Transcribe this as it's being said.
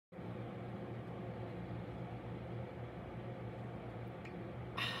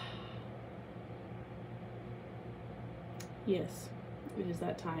Yes, it is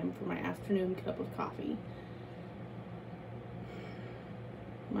that time for my afternoon cup of coffee.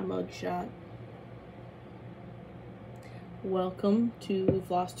 My mug shot. Welcome to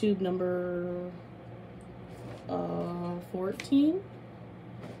Flosstube number 14.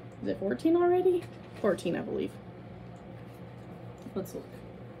 Is it 14 already? 14, I believe. Let's look.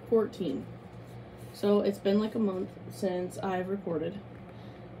 14. So it's been like a month since I've recorded,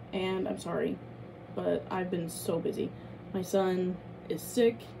 and I'm sorry, but I've been so busy. My son is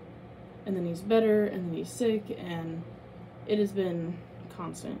sick, and then he's better, and then he's sick, and it has been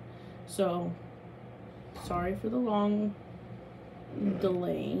constant. So sorry for the long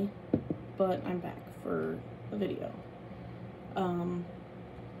delay, but I'm back for a video.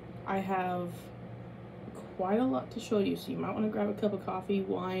 I have quite a lot to show you, so you might want to grab a cup of coffee,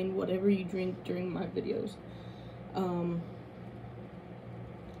 wine, whatever you drink during my videos. I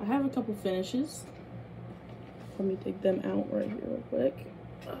have a couple finishes. Let me take them out right here real quick.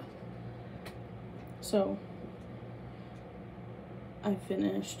 So I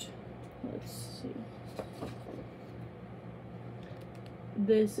finished, let's see.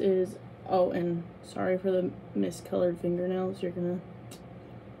 This is, oh, and sorry for the miscolored fingernails. You're gonna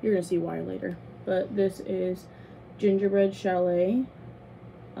see why later. But this is Gingerbread Chalet.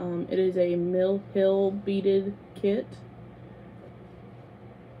 It is a Mill Hill beaded kit.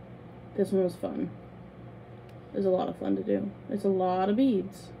 This one was fun. It was a lot of fun to do. It's a lot of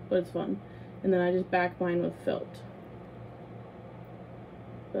beads, but it's fun. And then I just backed mine with felt.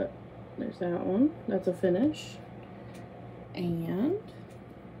 But there's that one. That's a finish. And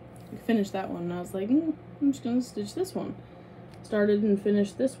I finished that one, and I was like, I'm just gonna stitch this one. Started and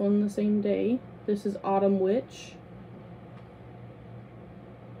finished this one the same day. This is Autumn Witch.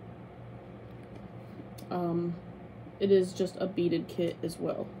 It is just a beaded kit as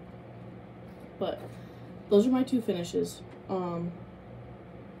well. But those are my two finishes.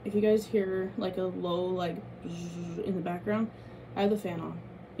 If you guys hear like a low like in the background, I have the fan on.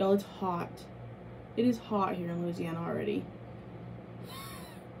 Y'all, it's hot. It is hot here in Louisiana already.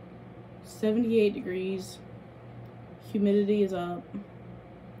 78 degrees. Humidity is up.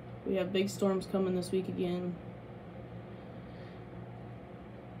 We have big storms coming this week again.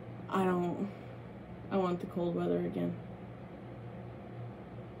 I want the cold weather again.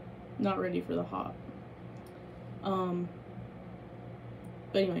 Not ready for the hot. But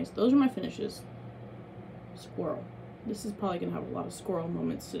anyways, those are my finishes. Squirrel. This is probably gonna have a lot of squirrel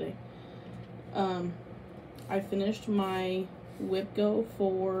moments today. I finished my WIP go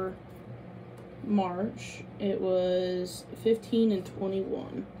for March. It was 15 and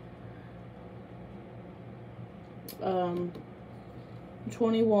 21.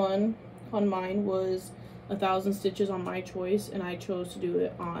 21 on mine was 1,000 stitches on my choice, and I chose to do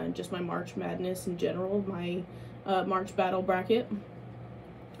it on just my March Madness in general, my March Battle bracket.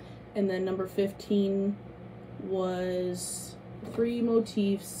 And then number 15 was 3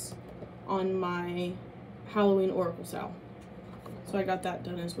 motifs on my Halloween Oracle Sal. So I got that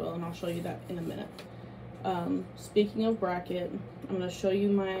done as well, and I'll show you that in a minute. Speaking of bracket, I'm going to show you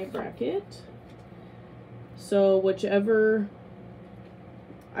my bracket. So whichever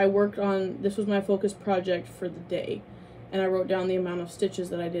I worked on, this was my focus project for the day, and I wrote down the amount of stitches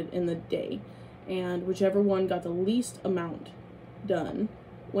that I did in the day, and whichever one got the least amount done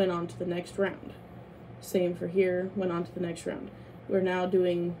went on to the next round. Same for here, went on to the next round. We're now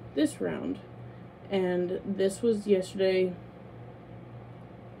doing this round, and this was yesterday.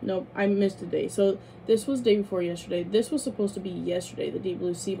 Nope, I missed a day. So this was day before yesterday. This was supposed to be yesterday, the Deep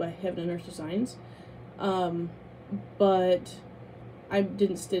Blue Sea by Heaven and Earth Designs. But I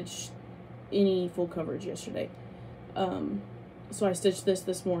didn't stitch any full coverage yesterday. So I stitched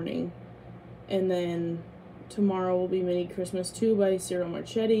this morning. And then tomorrow will be Mini Christmas 2 by Ciro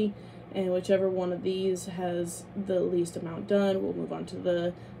Marchetti. And whichever one of these has the least amount done, we'll move on to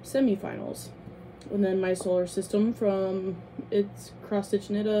the semifinals. And then my solar system from It's Cross Stitch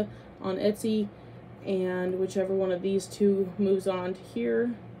Knitta on Etsy, and whichever one of these two moves on to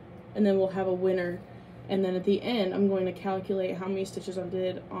here, and then we'll have a winner. And then at the end, I'm going to calculate how many stitches I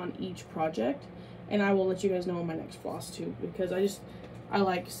did on each project, and I will let you guys know in my next floss too, because I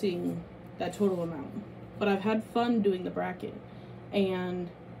like seeing that total amount. But I've had fun doing the bracket, and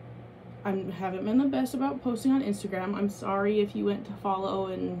I haven't been the best about posting on Instagram. I'm sorry if you went to follow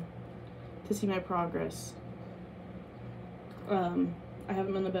and to see my progress. I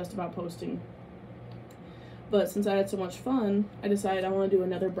haven't been the best about posting, but since I had so much fun, I decided I want to do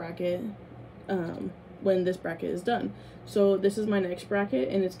another bracket when this bracket is done. So this is my next bracket,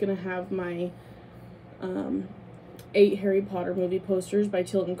 and it's gonna have my 8 Harry Potter movie posters by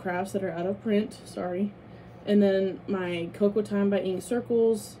Tilton Crafts that are out of print. Sorry. And then my Cocoa Time by Ink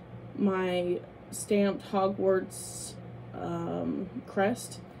Circles, my stamped Hogwarts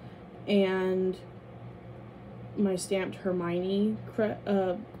crest, and my stamped Hermione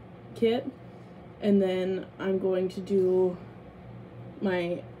kit. And then I'm going to do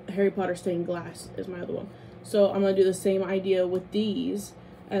my Harry Potter stained glass is my other one. So I'm going to do the same idea with these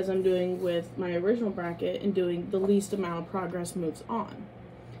as I'm doing with my original bracket, and doing the least amount of progress moves on.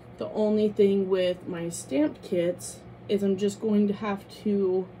 The only thing with my stamped kits is I'm just going to have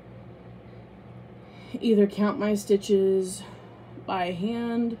to either count my stitches by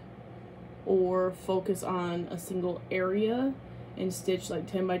hand or focus on a single area and stitch like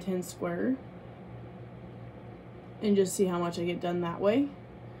 10 by 10 square and just see how much I get done that way,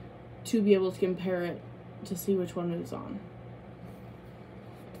 to be able to compare it to see which one moves on.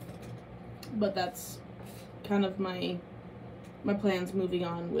 But that's kind of my plans moving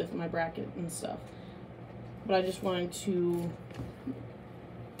on with my bracket and stuff. But I just wanted to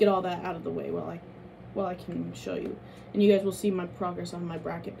get all that out of the way while I can show you. And you guys will see my progress on my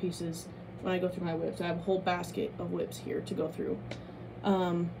bracket pieces when I go through my WIPs. I have a whole basket of WIPs here to go through.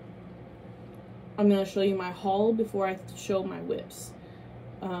 I'm going to show you my haul before I show my WIPs.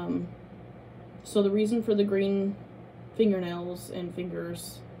 So the reason for the green fingernails and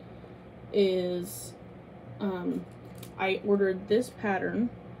fingers is I ordered this pattern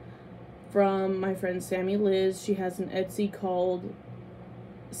from my friend Sammy Liz. She has an Etsy called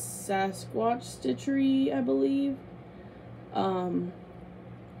Sasquatch Stitchery, I believe, on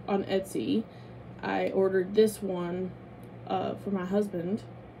Etsy. I ordered this one for my husband,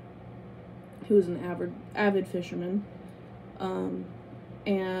 who is an avid fisherman,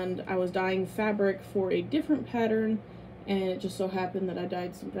 and I was dyeing fabric for a different pattern, and it just so happened that I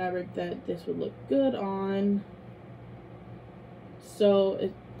dyed some fabric that this would look good on. So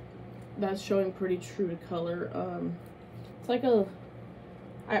that's showing pretty true to color. It's like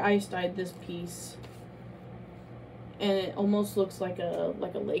I ice dyed this piece, and it almost looks like a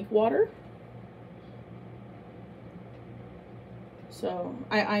lake water. So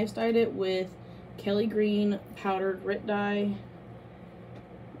I ice dyed it with Kelly Green powdered grit dye.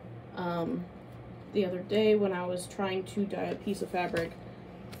 The other day when I was trying to dye a piece of fabric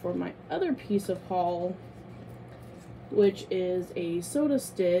for my other piece of haul, which is a soda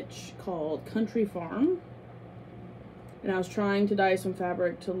stitch called Country Farm, and I was trying to dye some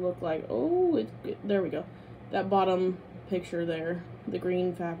fabric to look like, oh, there we go, that bottom picture there, the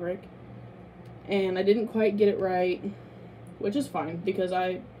green fabric, and I didn't quite get it right, which is fine because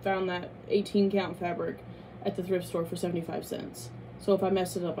I found that 18 count fabric at the thrift store for 75 cents. So if I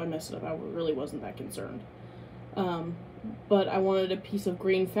messed it up, I messed it up. I really wasn't that concerned. But I wanted a piece of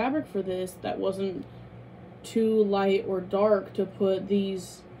green fabric for this that wasn't too light or dark to put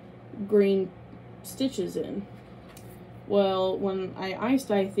these green stitches in. Well, when I ice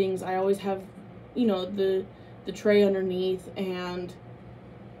dye things, I always have, you know, the tray underneath, and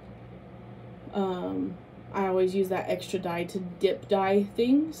I always use that extra dye to dip dye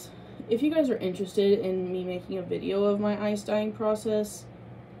things. If you guys are interested in me making a video of my ice dyeing process,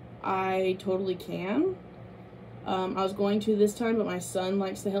 I totally can. I was going to this time, but my son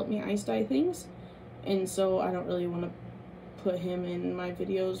likes to help me ice dye things, and so I don't really want to put him in my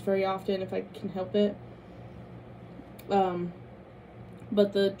videos very often if I can help it.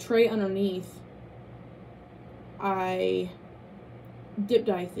 But the tray underneath, I dip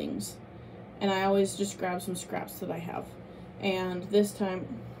dye things, and I always just grab some scraps that I have. And this time,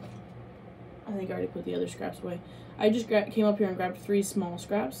 I think I already put the other scraps away. I just came up here and grabbed 3 small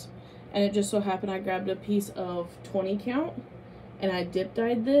scraps, and it just so happened I grabbed a piece of 20 count, and I dip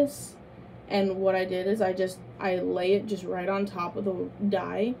dyed this. And what I did is I lay it just right on top of the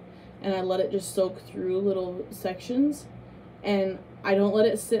dye, and I let it just soak through little sections, and I don't let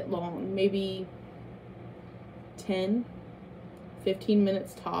it sit long, maybe 10-15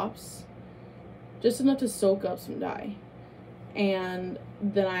 minutes tops, just enough to soak up some dye. And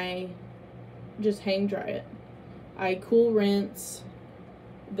then I just hang dry it. I cool rinse,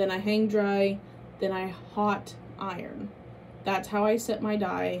 then I hang dry, then I hot iron. That's how I set my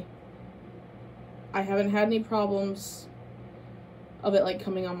dye. I haven't had any problems of it like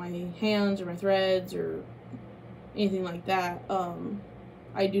coming on my hands or my threads or anything like that.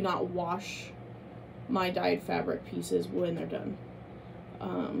 I do not wash my dyed fabric pieces when they're done,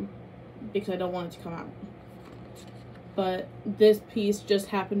 because I don't want it to come out. But this piece just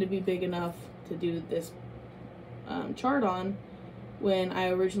happened to be big enough to do this chart on, when I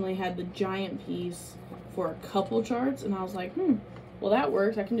originally had the giant piece for a couple charts, and I was like, well, that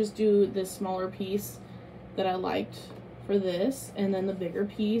works. I can just do this smaller piece that I liked for this, and then the bigger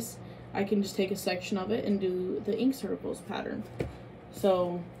piece I can just take a section of it and do the ink circles pattern.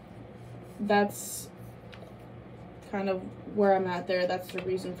 So that's kind of where I'm at there. That's the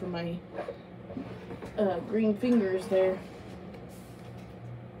reason for my green fingers there.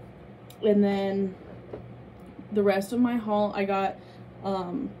 And then the rest of my haul, I got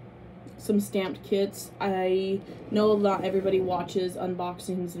some stamped kits. I know not everybody watches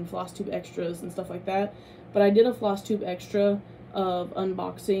unboxings and Flosstube extras and stuff like that, but I did a Flosstube extra of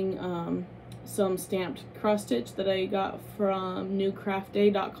unboxing some stamped cross stitch that I got from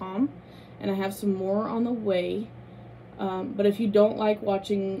newcraftday.com, and I have some more on the way. But if you don't like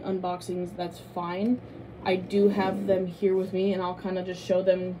watching unboxings, that's fine. I do have them here with me, and I'll kind of just show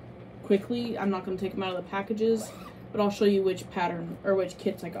them quickly. I'm not going to take them out of the packages, but I'll show you which pattern or which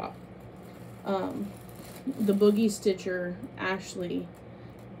kits I got. The Boogie Stitcher, Ashley,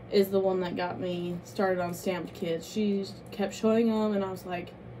 is the one that got me started on stamped kits. She kept showing them, and I was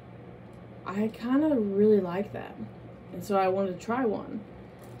like, I kind of really like that. And so I wanted to try one.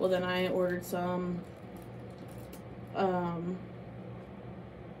 Well, then I ordered some,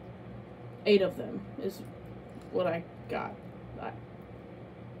 8 of them is what I got.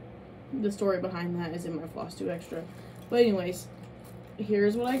 The story behind that is in my Flosstube extra. But anyways,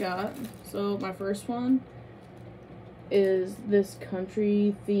 here's what I got. So my first one is this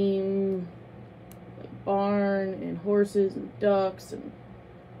country theme, like barn and horses and ducks, and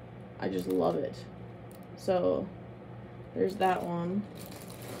I just love it. So there's that one.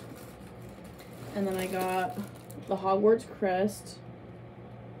 And then I got the Hogwarts crest,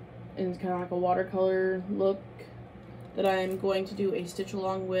 and it's kind of like a watercolor look that I'm going to do a stitch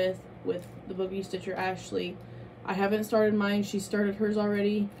along with the Boogie Stitcher Ashley. I haven't started mine. She started hers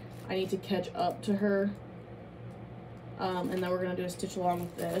already. I need to catch up to her. And then we're going to do a stitch along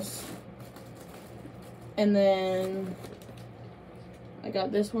with this. And then I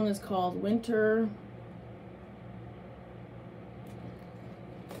got this one. It's called Winter.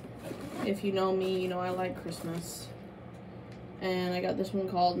 If you know me, you know I like Christmas. And I got this one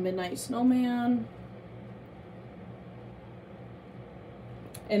called Midnight Snowman.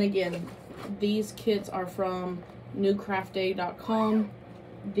 And again, these kits are from newcraftday.com.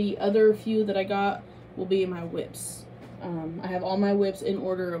 The other few that I got will be in my WIPs. I have all my WIPs in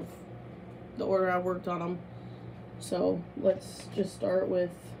order of the order I worked on them. So let's just start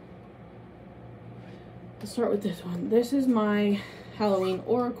with this one. This is my Halloween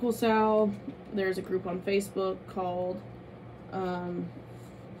Oracle Sal. There's a group on Facebook called I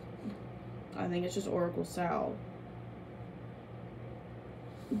think it's just Oracle Sal.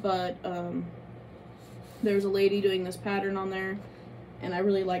 But there's a lady doing this pattern on there, and I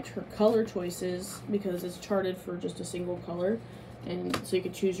really liked her color choices because it's charted for just a single color, and so you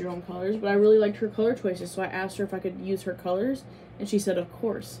could choose your own colors. But I really liked her color choices, so I asked her if I could use her colors, and she said of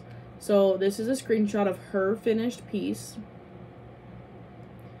course. So this is a screenshot of her finished piece,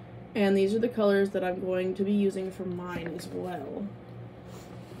 and these are the colors that I'm going to be using for mine as well.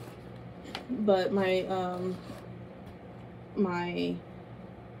 But my my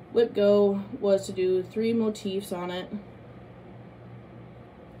WIP go was to do 3 motifs on it.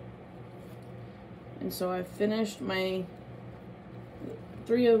 And so I finished my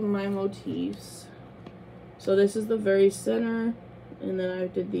 3 of my motifs. So this is the very center, and then I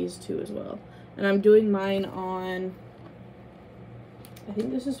did these 2 as well. And I'm doing mine on, I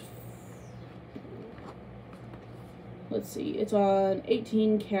think this is, let's see, it's on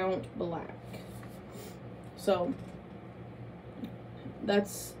 18 count black. So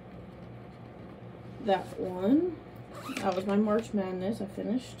that's that one. That was my March Madness. I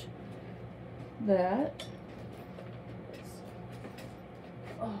finished that.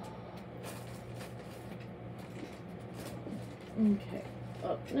 Oh. Okay,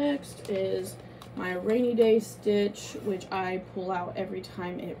 up next is my rainy day stitch, which I pull out every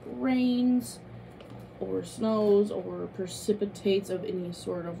time it rains or snows or precipitates of any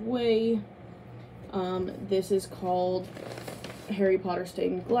sort of way. This is called Harry Potter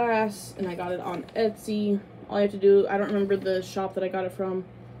Stained Glass, and I got it on Etsy. All I have to do, I don't remember the shop that I got it from.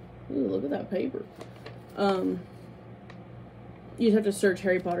 Ooh, look at that paper. You just have to search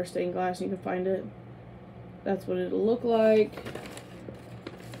Harry Potter Stained Glass and you can find it. That's what it'll look like.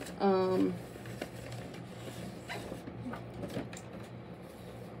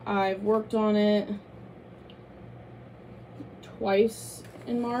 I've worked on it twice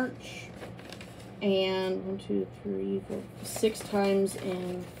in March, and 1, 2, 3, 4, 6 times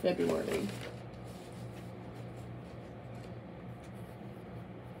in February.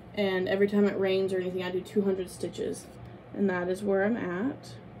 And every time it rains or anything, I do 200 stitches, and that is where I'm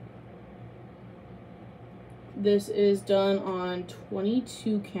at. This is done on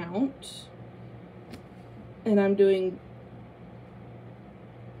 22 count, and I'm doing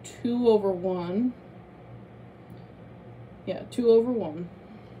 2/1. Yeah, 2/1.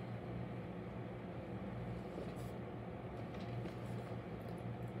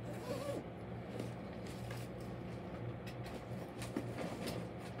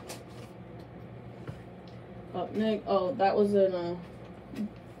 Up next, oh, that was in a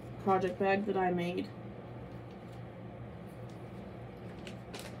project bag that I made.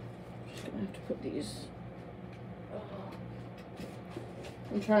 Just gonna have to put these.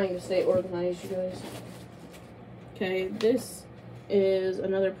 I'm trying to stay organized, you guys. Okay, this is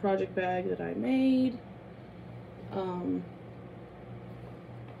another project bag that I made. Oh,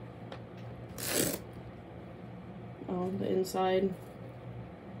 the inside.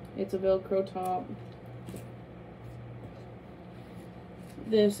 It's a Velcro top.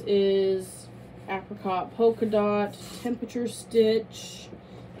 This is apricot polka dot temperature stitch.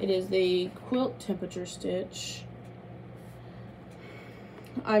 It is the quilt temperature stitch.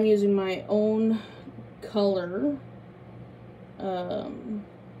 I'm using my own color.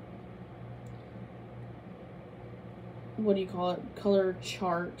 What do you call it? Color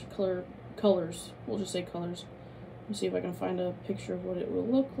chart. Colors. We'll just say colors. Let's see if I can find a picture of what it will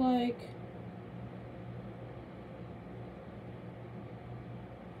look like.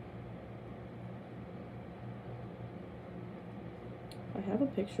 I have a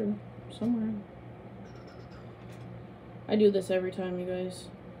picture somewhere. I do this every time, you guys.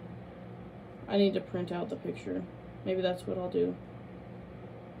 I need to print out the picture. Maybe that's what I'll do.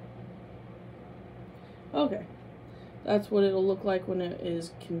 Okay. That's what it'll look like when it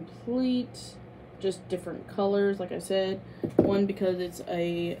is complete. Just different colors, like I said. One, because it's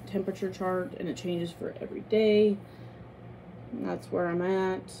a temperature chart and it changes for every day. And that's where I'm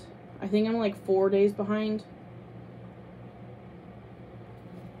at. I think I'm like 4 days behind.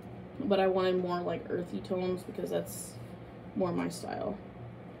 But I wanted more like earthy tones because that's more my style.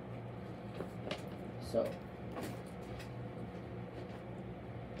 So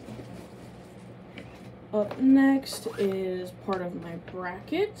up next is part of my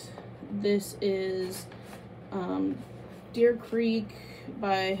bracket. This is Deer Creek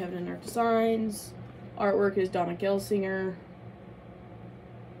by Heaven and Earth Designs. Artwork is Donna Gelsinger.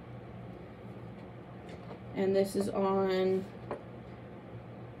 And this is on,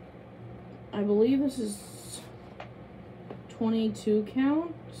 I believe this is 22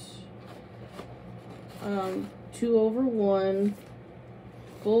 count. 2/1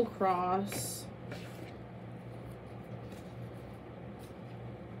 full cross.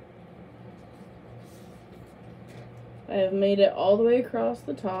 I have made it all the way across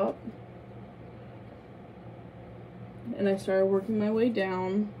the top, and I started working my way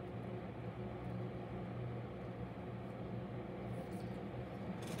down.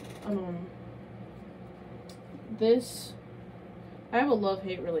 This, I have a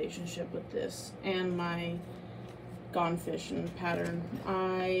love-hate relationship with this and my Gone Fishing pattern.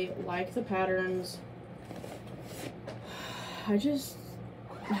 I like the patterns. I just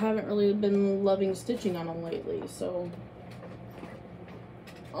haven't really been loving stitching on them lately, so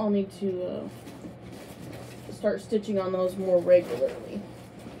I'll need to start stitching on those more regularly.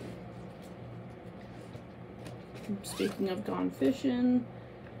 Speaking of Gone Fishing,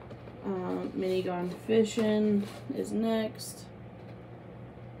 Mini Gone Fishing is next.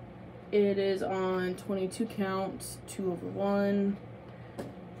 It is on 22 counts, 2/1,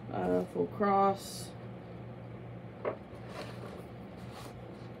 full cross.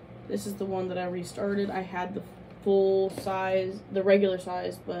 This is the one that I restarted. I had the full size, the regular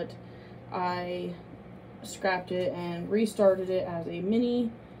size, but I scrapped it and restarted it as a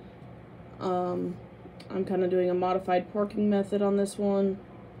mini. I'm kind of doing a modified parking method on this one.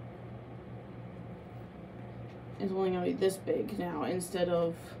 It's only gonna be this big now instead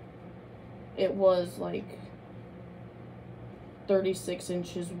of, it was like 36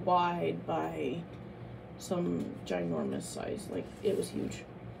 inches wide by some ginormous size. Like, it was huge.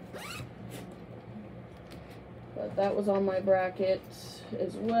 But that was on my bracket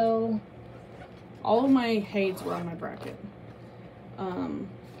as well. All of my Hades were on my bracket.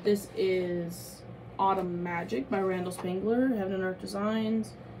 This is Autumn Magic by Randall Spangler, Heaven and Earth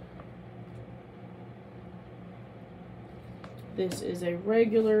Designs. This is a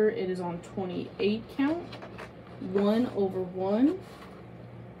regular. It is on 28 count, 1/1.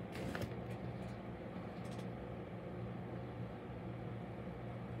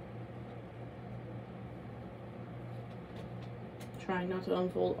 Trying not to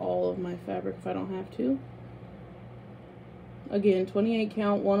unfold all of my fabric if I don't have to. Again, 28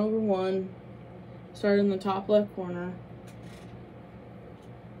 count, 1/1. Start in the top left corner.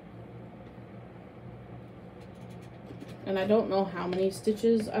 And I don't know how many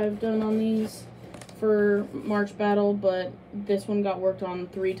stitches I've done on these for March Battle, but this one got worked on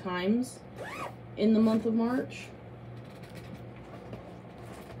 3 times in the month of March.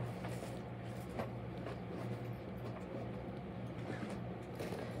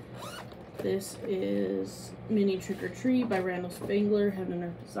 This is Mini Trick or Treat by Randall Spangler, Heaven and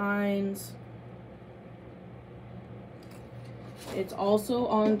Earth Designs. It's also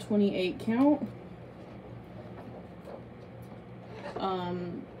on 28 count.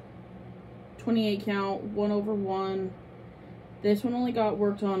 28 count, 1/1. This one only got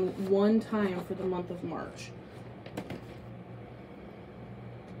worked on 1 time for the month of March.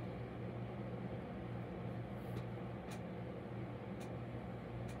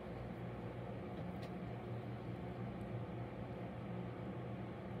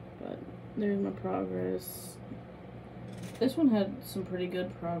 But there's my progress. This one had some pretty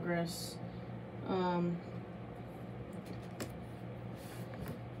good progress.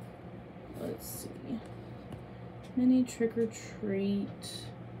 Let's see. Mini Trick or Treat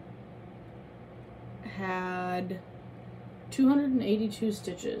had 282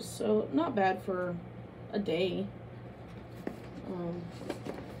 stitches, so not bad for a day.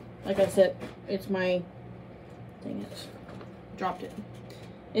 Like I said, it's my, dang it, dropped it.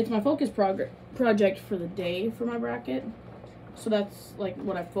 It's my focus project for the day for my bracket. So that's like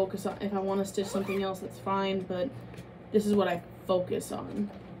what I focus on. If I want to stitch something else, that's fine, but this is what I focus on.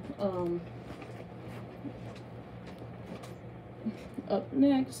 Up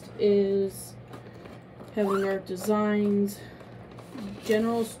next is Heaven and Earth Designs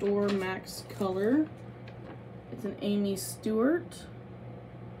General Store Max Color. It's an Amy Stewart.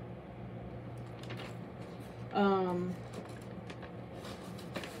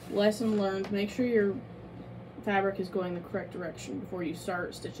 Lesson learned, make sure your fabric is going the correct direction before you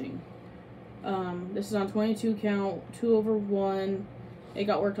start stitching. This is on 22 count, 2/1. It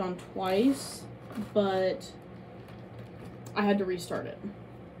got worked on twice, but I had to restart it.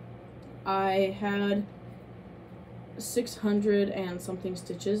 I had 600 and something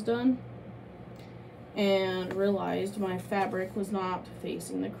stitches done and realized my fabric was not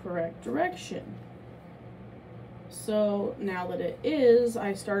facing the correct direction. So now that it is,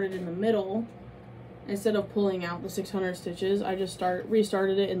 I started in the middle. Instead of pulling out the 600 stitches, I just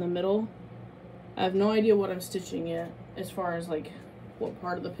restarted it in the middle. I have no idea what I'm stitching yet, as far as like what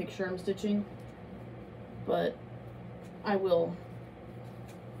part of the picture I'm stitching, but I will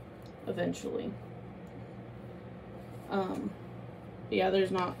eventually. Yeah,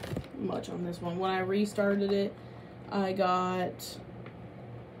 there's not much on this one. When I restarted it, I got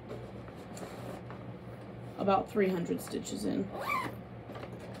about 300 stitches in.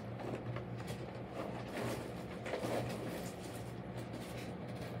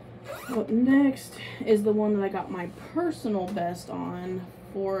 Up next is the one that I got my personal best on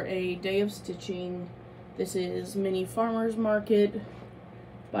for a day of stitching. This is Mini Farmer's Market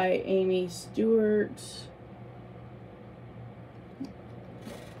by Amy Stewart.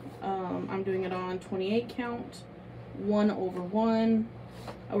 I'm doing it on 28 count, 1/1.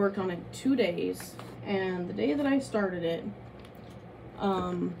 I worked on it 2 days, and the day that I started it,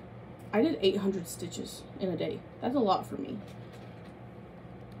 I did 800 stitches in a day. That's a lot for me.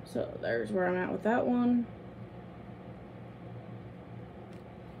 So there's where I'm at with that one.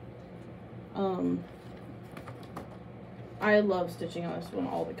 I love stitching on this one.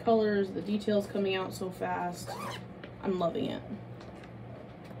 All the colors, the details coming out so fast. I'm loving it.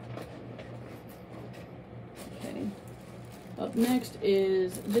 Okay. Up next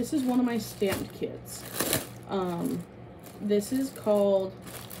is, this is one of my stamped kits. This is called,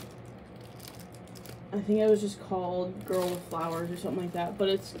 I think it was just called Girl with Flowers or something like that, but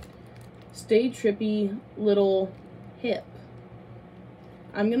it's Stay Trippy Little Hip.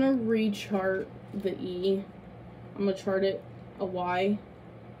 I'm gonna rechart the E. I'm gonna chart it a Y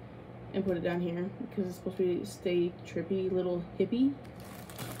and put it down here because it's supposed to be Stay Trippy Little Hippie.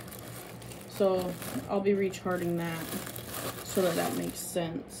 So I'll be recharting that so that makes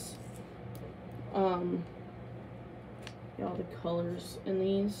sense. Yeah, all the colors in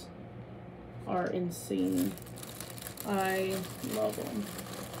these are insane. I love them.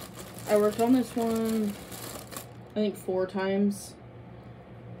 I worked on this one, I think 4 times.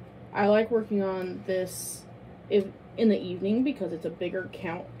 I like working on this in the evening because it's a bigger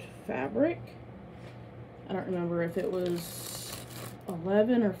count fabric. I don't remember if it was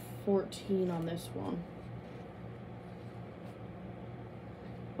 11 or 14 on this one.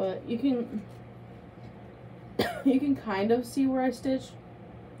 But you can kind of see where I stitched.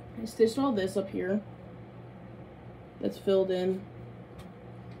 I stitched all this up here that's filled in,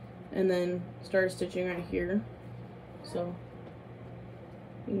 and then started stitching right here, so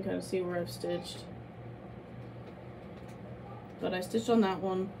you can kind of see where I've stitched. But I stitched on that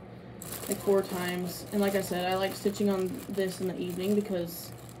one like 4 times, and like I said, I like stitching on this in the evening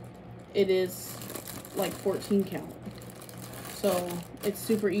because it is like 14 count, so it's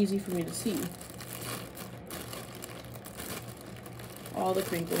super easy for me to see. All the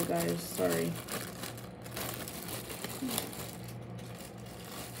crinkle, guys, sorry.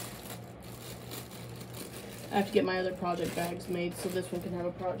 I have to get my other project bags made so this one can have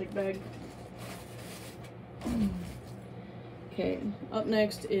a project bag. Okay, up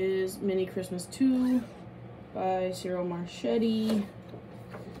next is Mini Christmas 2 by Ciro Marchetti.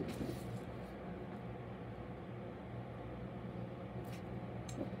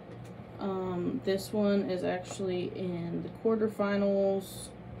 This one is actually in the quarterfinals.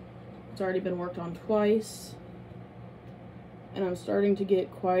 It's already been worked on twice. And I'm starting to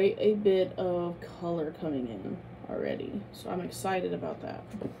get quite a bit of color coming in already. So I'm excited about that.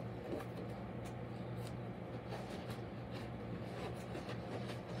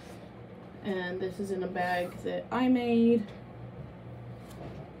 And this is in a bag that I made.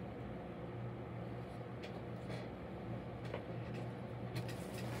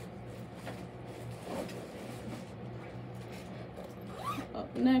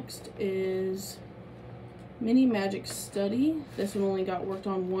 Up next is Mini Magic Study. This one only got worked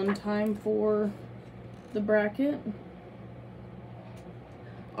on 1 time for the bracket.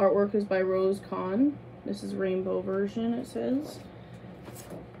 Artwork is by Rose Kahn. This is rainbow version, it says.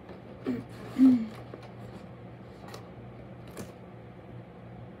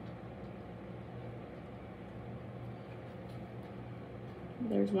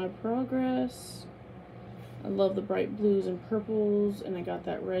 There's my progress. I love the bright blues and purples, and I got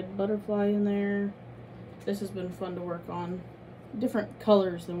that red butterfly in there. This has been fun to work on. Different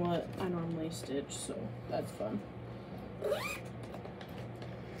colors than what I normally stitch, so that's fun.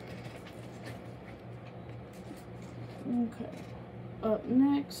 Okay, up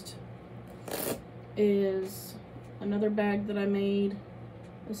next is another bag that I made.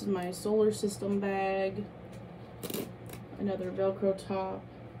 This is my solar system bag. Another Velcro top.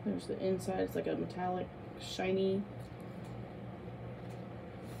 There's the inside, it's like a metallic, shiny.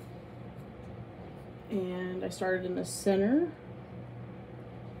 And I started in the center.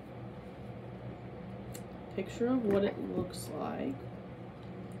 Picture of what it looks like.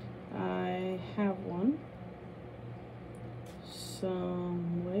 I have one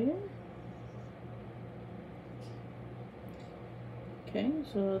somewhere. Okay,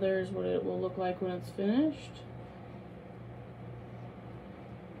 so there's what it will look like when it's finished.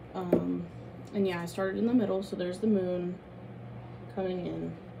 And yeah, I started in the middle, so there's the moon coming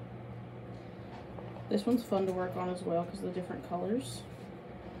in. This one's fun to work on as well because of the different colors.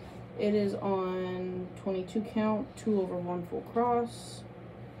 It is on 22 count, 2/1 full cross.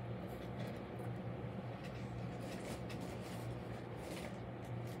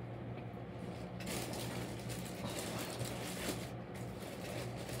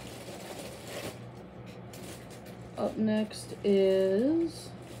 Up next is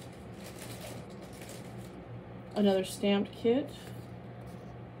another stamped kit.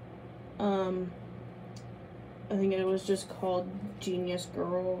 I think it was just called Genius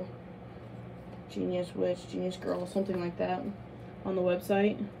Girl, Genius Witch, Genius Girl, something like that on the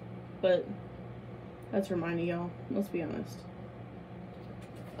website. But that's reminding y'all, let's be honest.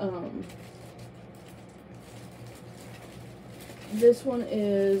 This one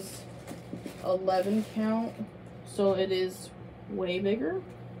is 11 count, so it is way bigger.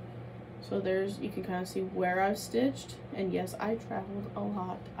 So there's, you can kind of see where I've stitched, and yes, I traveled a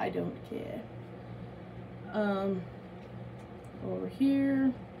lot, I don't care. Over here,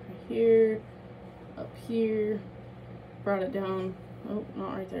 right here, up here, brought it down, oh,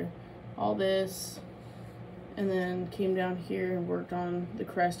 not right there, all this, and then came down here and worked on the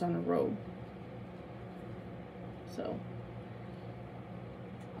crest on the robe. So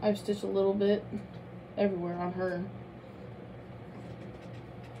I've stitched a little bit everywhere on her.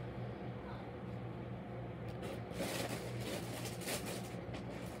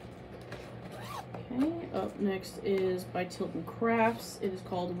 Okay, up next is by Tilton Crafts. It is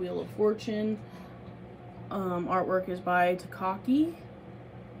called Wheel of Fortune. Artwork is by Takaki.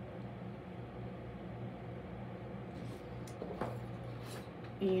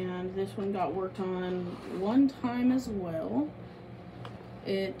 And this one got worked on 1 time as well.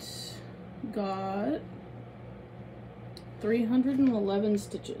 It got 311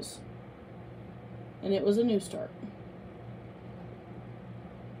 stitches. And it was a new start.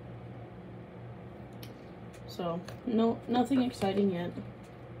 So, no, nothing exciting yet.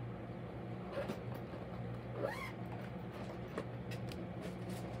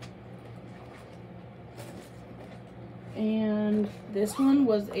 And this one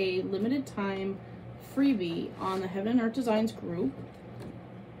was a limited time freebie on the Heaven and Earth Designs group.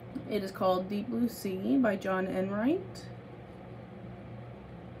 It is called Deep Blue Sea by John Enright.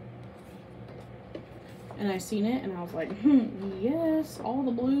 And I seen it and I was like, yes, all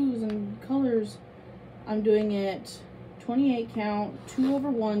the blues and colors. I'm doing it 28 count,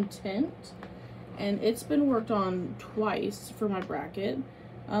 2/1 tint. And it's been worked on twice for my bracket.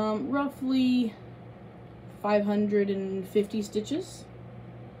 Roughly 550 stitches.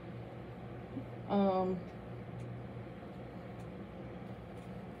 The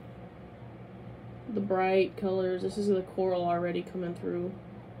bright colors, this is the coral already coming through.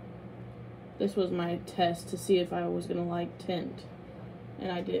 This was my test to see if I was gonna like tint,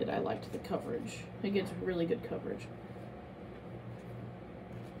 and I did. I liked the coverage. It gets really good coverage.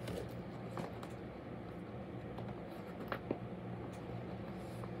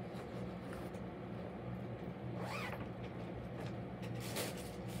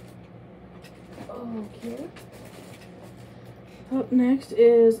 Okay. Up next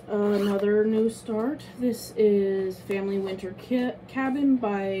is another new start. This is Family Winter Cabin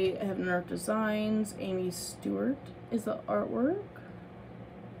by Heaven and Earth Designs. Amy Stewart is the artwork.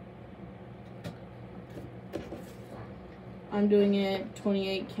 I'm doing it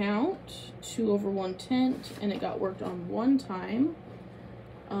 28 count, 2/1 tint, and it got worked on one time.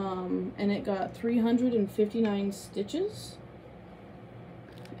 And it got 359 stitches.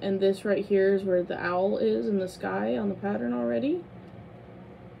 And this right here is where the owl is in the sky on the pattern already.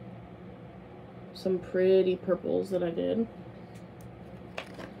 Some pretty purples that I did.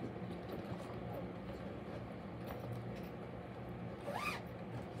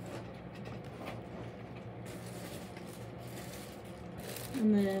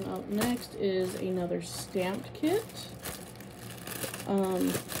 And then up next is another stamped kit.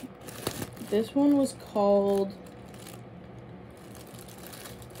 This one was called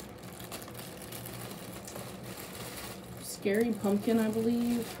Scary Pumpkin, I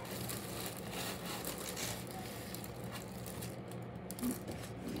believe.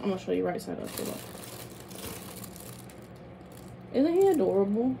 I'm gonna show you right side up. Hold up. Isn't he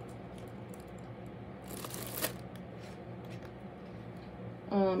adorable?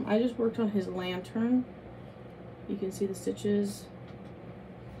 I just worked on his lantern. You can see the stitches.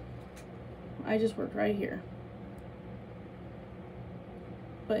 I just worked right here.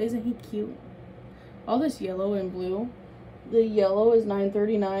 But isn't he cute? All this yellow and blue. The yellow is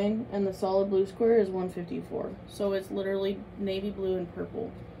 $9.39 and the solid blue square is $1.54. So it's literally navy blue and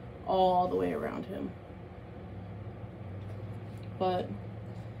purple all the way around him. But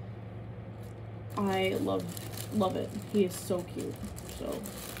I love it. He is so cute. So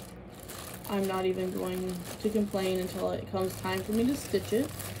I'm not even going to complain until it comes time for me to stitch it.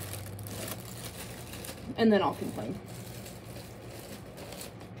 And then I'll complain.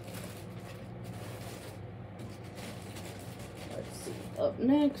 Let's see. Up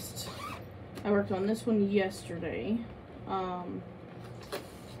next, I worked on this one yesterday.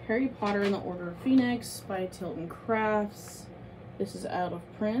 Harry Potter and the Order of Phoenix by Tilton Crafts. This is out of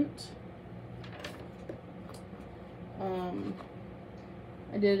print.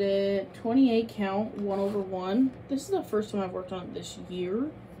 I did it 28 count, 1/1. This is the first time I've worked on it this year.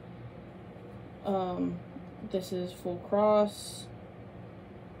 This is full cross,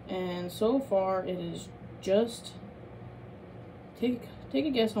 and so far it is just, take a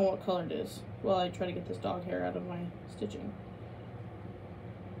guess on what color it is while I try to get this dog hair out of my stitching.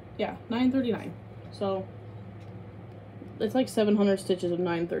 Yeah, $9.39. So it's like 700 stitches of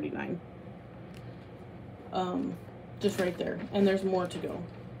 $9.39. Just right there, and there's more to go.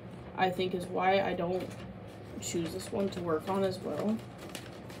 I think is why I don't choose this one to work on as well,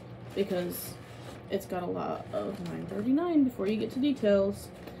 because it's got a lot of $9.39 before you get to details.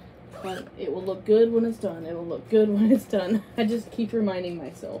 But it will look good when it's done. It will look good when it's done. I just keep reminding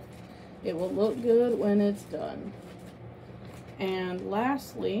myself. It will look good when it's done. And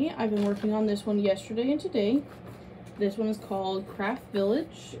lastly, I've been working on this one yesterday and today. This one is called Craft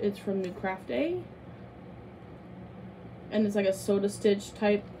Village. It's from New Craft Day. And it's like a soda stitch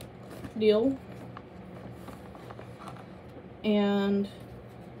type deal. And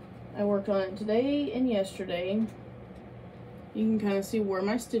I worked on it today and yesterday. You can kind of see where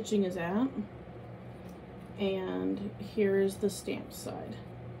my stitching is at. And here's the stamped side.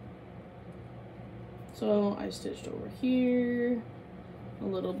 So I stitched over here, a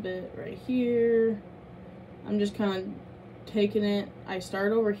little bit right here. I'm just kind of taking it, I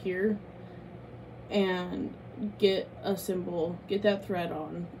start over here, and get a symbol, get that thread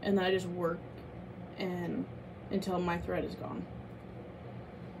on, and then I just work and until my thread is gone.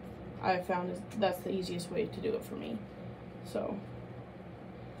 I found that's the easiest way to do it for me. So,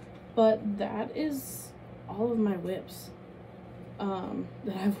 but that is all of my WIPs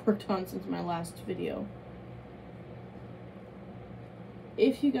that I've worked on since my last video.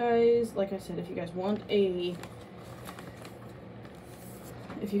 If you guys, like I said, if you guys want a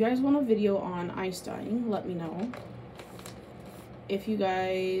video on ice dyeing, let me know. If you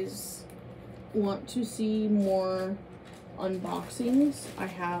guys want to see more unboxings, I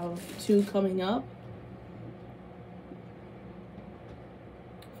have 2 coming up.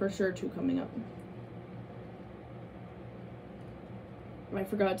 For sure 2 coming up. I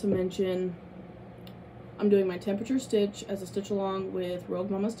forgot to mention, I'm doing my temperature stitch as a stitch along with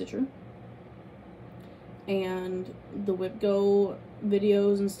Rogue Mama Stitcher. And the WIP Go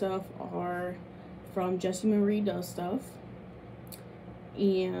videos and stuff are from JessieMarie Does Stuff.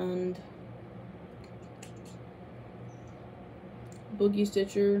 And Boogie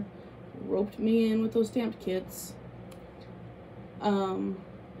Stitcher roped me in with those stamped kits. But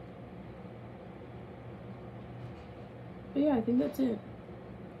yeah, I think that's it.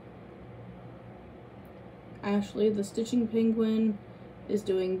 Ashley, the Stitching Penguin, is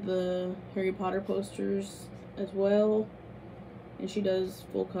doing the Harry Potter posters as well, and she does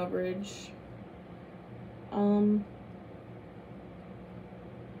full coverage. But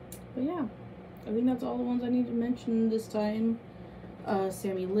yeah, I think that's all the ones I need to mention this time.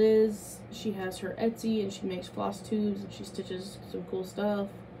 Sammy Liz, she has her Etsy and she makes floss tubes and she stitches some cool stuff.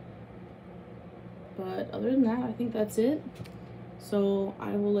 But other than that, I think that's it. So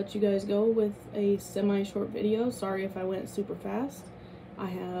I will let you guys go with a semi-short video. Sorry if I went super fast. I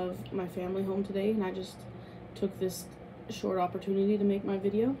have my family home today and I just took this short opportunity to make my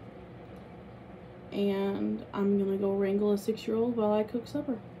video. And I'm gonna go wrangle a 6-year-old while I cook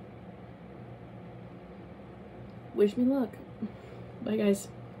supper. Wish me luck. Bye guys.